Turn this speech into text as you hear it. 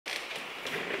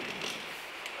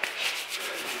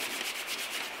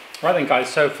Right then guys,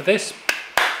 so for this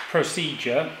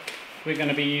procedure we're going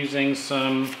to be using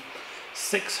some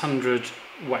 600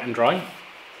 wet and dry,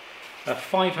 a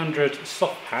 500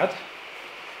 soft pad,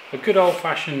 a good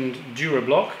old-fashioned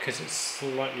Durablock because it's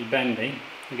slightly bendy,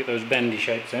 you get those bendy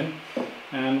shapes in,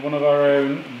 and one of our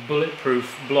own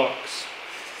bulletproof blocks.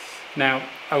 Now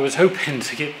I was hoping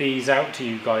to get these out to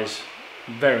you guys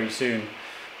very soon,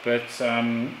 but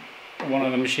one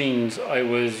of the machines I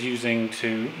was using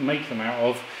to make them out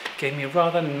of gave me a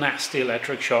rather nasty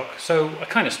electric shock, so I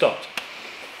kind of stopped.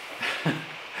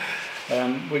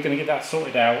 We're going to get that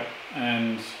sorted out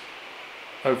and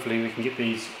hopefully we can get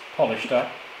these polished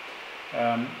up,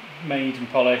 made and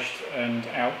polished and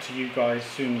out to you guys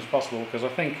as soon as possible, because I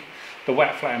think the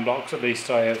wet flattened blocks, at least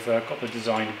I have got the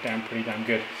design down pretty damn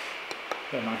good.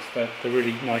 They're nice, they're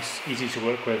really nice, easy to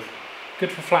work with,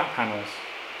 good for flat panels.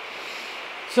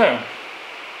 So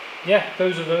yeah,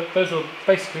 those are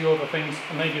basically all the things,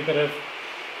 and maybe a bit of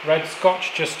red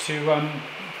scotch just to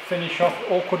finish off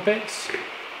awkward bits.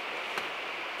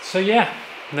 So yeah,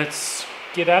 let's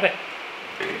get at it.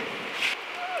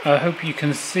 I hope you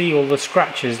can see all the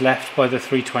scratches left by the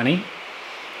 320.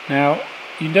 Now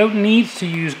you don't need to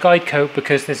use guide coat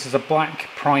because this is a black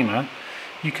primer.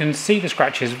 You can see the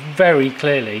scratches very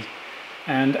clearly,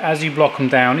 and as you block them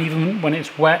down, even when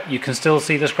it's wet, you can still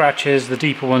see the scratches. The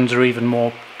deeper ones are even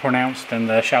more pronounced than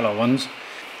the shallow ones.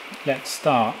 Let's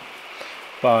start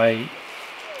by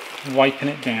wiping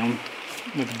it down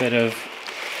with a bit of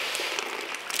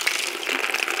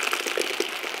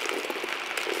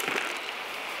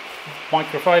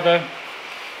microfiber,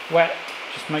 wet,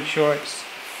 just make sure it's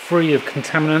free of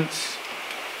contaminants,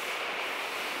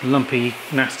 lumpy,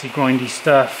 nasty, grindy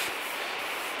stuff.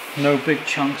 No big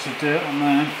chunks of dirt on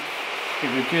there.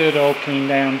 Give it a good old clean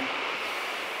down.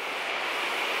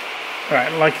 Right,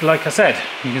 like I said,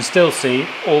 you can still see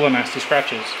all the nasty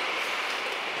scratches.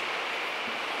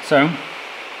 So,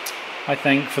 I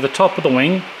think for the top of the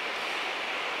wing,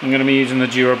 I'm going to be using the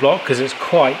Durablock because it's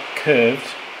quite curved.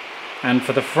 And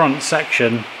for the front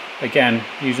section, again,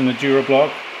 using the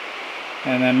Durablock.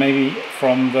 And then maybe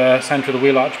from the centre of the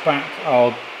wheel arch back,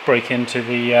 I'll break into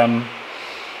the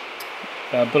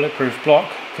bulletproof block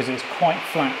because it's quite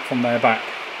flat from there back.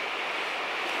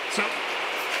 So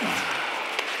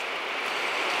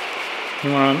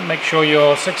you want to make sure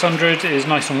your 600 is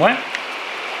nice and wet.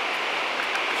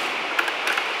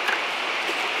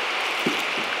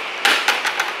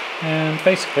 And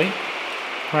basically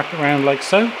wrap it around like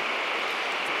so.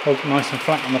 Hold it nice and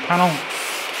flat on the panel.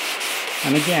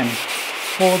 And again,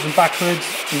 forwards and backwards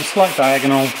in a slight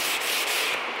diagonal.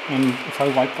 And if I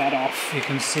wipe that off, you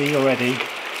can see already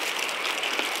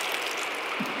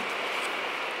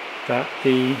that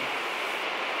the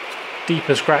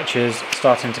deeper scratches are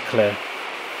starting to clear.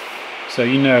 So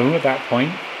you know at that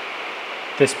point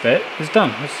this bit is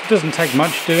done. It doesn't take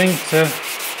much doing to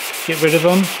get rid of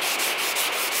them.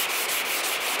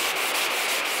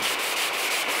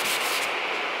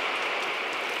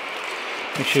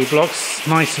 Make sure your block's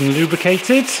nice and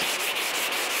lubricated.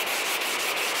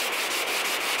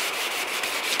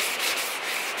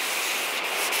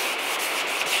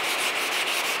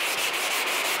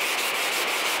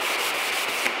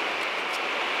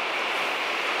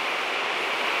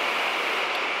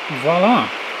 Voila!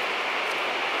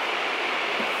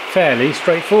 Fairly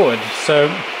straightforward. So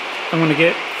I'm going to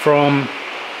get from,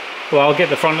 well, I'll get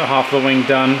the front half of the wing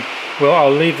done. Well,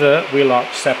 I'll leave the wheel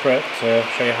arch separate to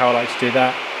show you how I like to do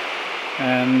that,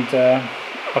 and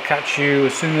I'll catch you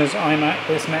as soon as I'm at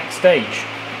this next stage.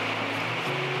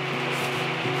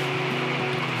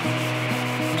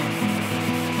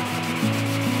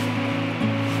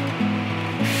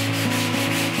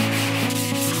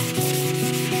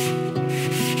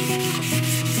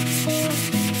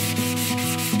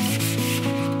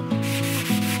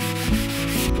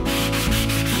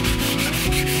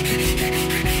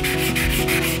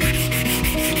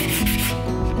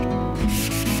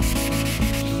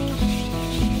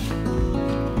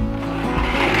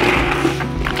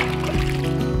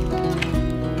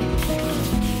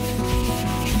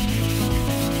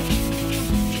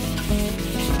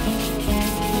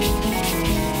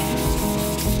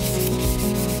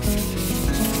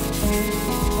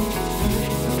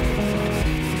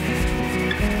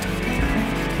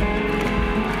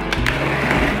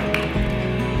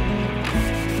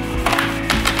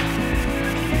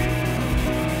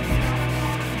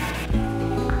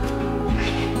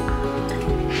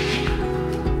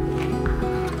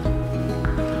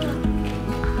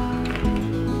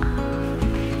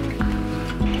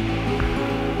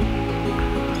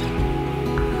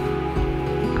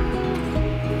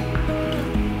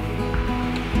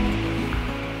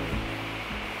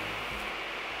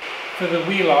 For the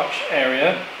wheel arch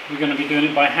area, we're going to be doing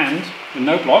it by hand with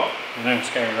no block. I know,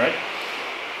 scary, right?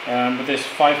 With this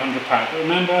 500 pack. But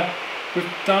remember, we've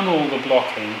done all the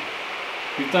blocking.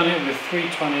 We've done it with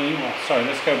 320. Well, sorry,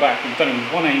 let's go back. We've done it with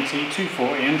 180,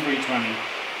 240, and 320.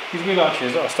 These wheel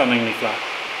arches are stunningly flat.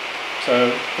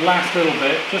 So the last little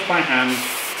bit, just by hand,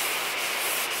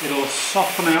 it'll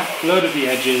soften out a load of the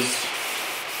edges.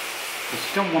 Because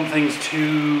you don't want things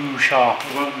too sharp.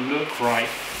 It won't look right.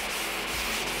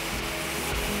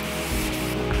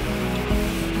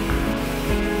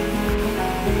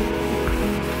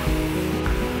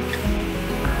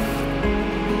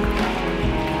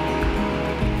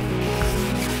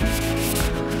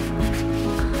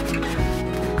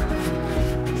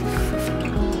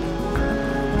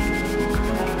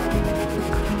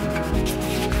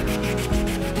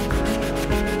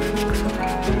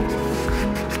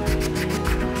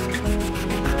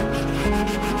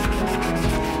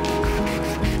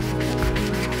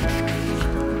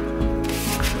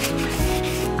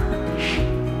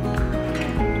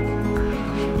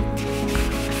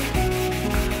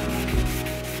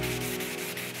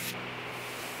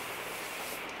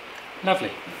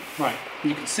 Lovely. Right,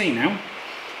 you can see now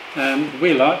the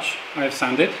wheel arch I have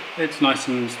sanded. It's nice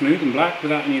and smooth and black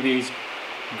without any of these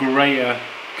greyer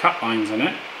cut lines in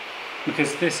it,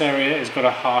 because this area has got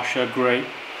a harsher grey,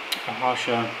 a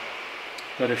harsher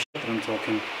bit of shit that I'm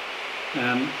talking.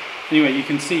 Anyway, you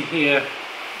can see here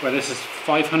where this is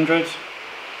 500.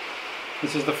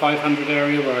 This is the 500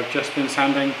 area where I've just been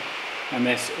sanding, and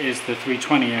this is the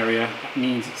 320 area that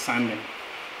needs sanding.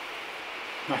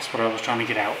 That's what I was trying to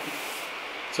get out.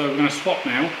 So we're going to swap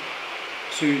now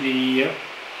to the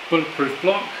bulletproof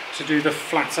block to do the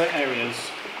flatter areas.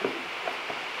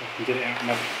 I can get it out in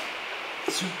a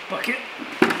soup bucket.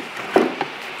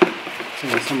 It's in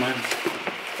there somewhere.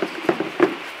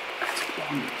 That's the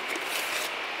bottom.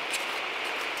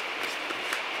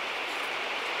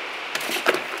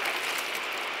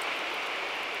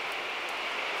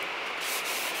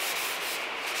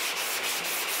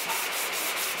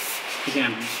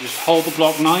 Again, just hold the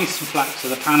block nice and flat to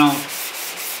the panel,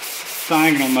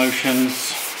 diagonal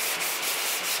motions,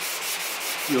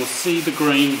 you'll see the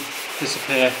green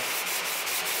disappear,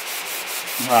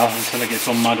 well, until it gets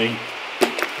all muddy.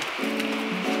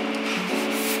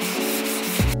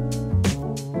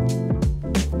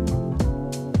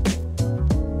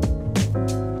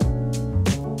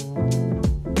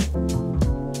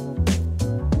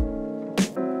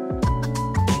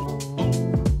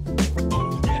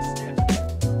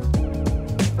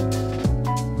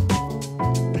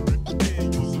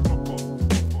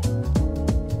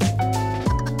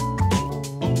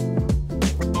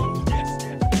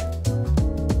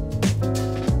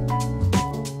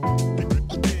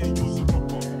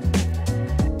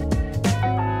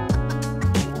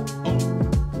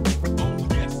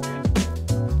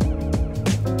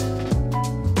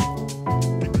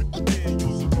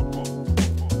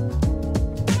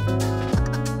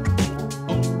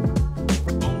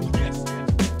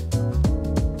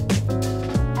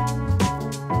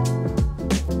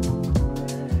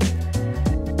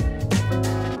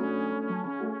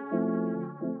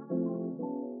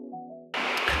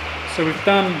 So we've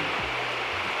done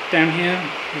down here,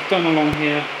 we've done along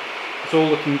here, it's all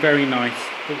looking very nice,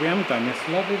 but we haven't done this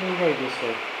lovely little radius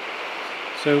here.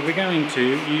 So we're going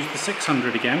to use the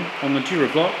 600 again on the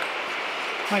DuraBlock.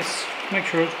 Nice, make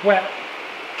sure it's wet,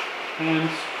 and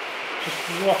just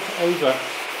rock over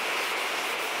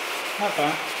like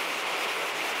that.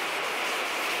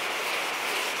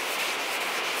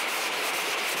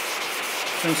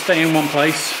 Don't stay in one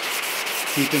place,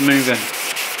 keep it moving.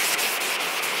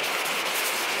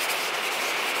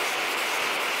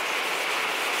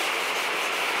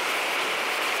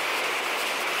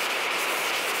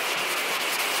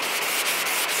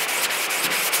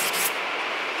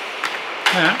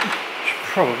 That should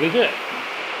probably do it.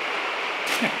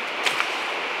 Yeah.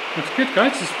 That's good,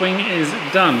 guys. This wing is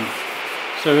done.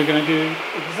 So we're going to do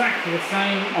exactly the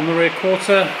same on the rear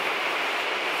quarter,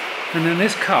 and then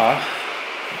this car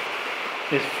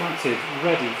is flatted,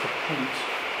 ready for paint.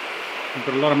 We've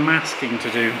got a lot of masking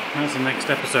to do. That's the next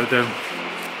episode though.